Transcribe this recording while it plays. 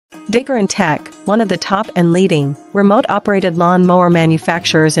Digger and Tech, one of the top and leading remote-operated lawn mower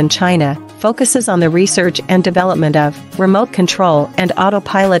manufacturers in China, focuses on the research and development of remote control and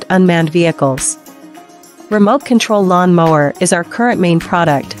autopilot unmanned vehicles. Remote control lawn mower is our current main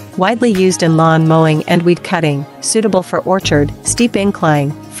product, widely used in lawn mowing and weed cutting, suitable for orchard, steep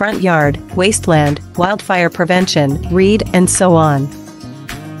incline, front yard, wasteland, wildfire prevention, reed, and so on.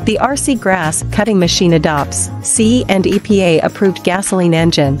 The RC grass cutting machine adopts CE and EPA-approved gasoline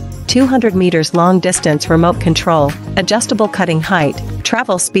engine, 200 meters long distance remote control, adjustable cutting height,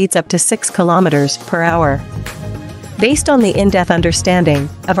 travel speeds up to 6 kilometers per hour. Based on the in-depth understanding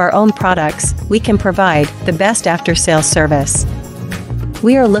of our own products, we can provide the best after-sales service.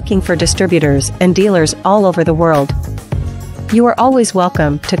 We are looking for distributors and dealers all over the world. You are always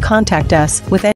welcome to contact us with any